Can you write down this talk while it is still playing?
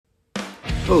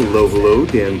Hello, hello,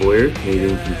 Dan Boyer,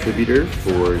 Canadian contributor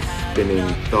for Spinning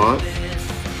Thoughts.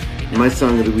 My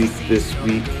song of the week this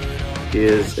week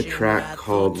is a track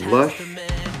called Lush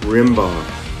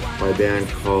Rimba by a band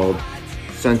called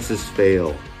Senses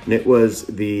Fail. And it was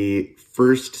the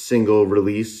first single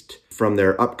released from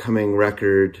their upcoming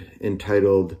record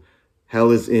entitled Hell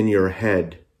Is In Your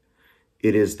Head.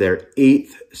 It is their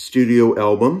 8th studio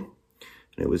album.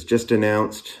 And it was just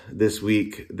announced this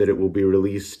week that it will be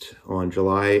released on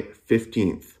July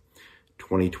 15th,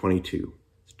 2022.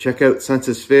 So check out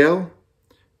Senses Fail,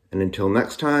 and until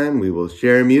next time, we will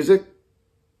share music,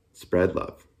 spread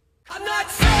love.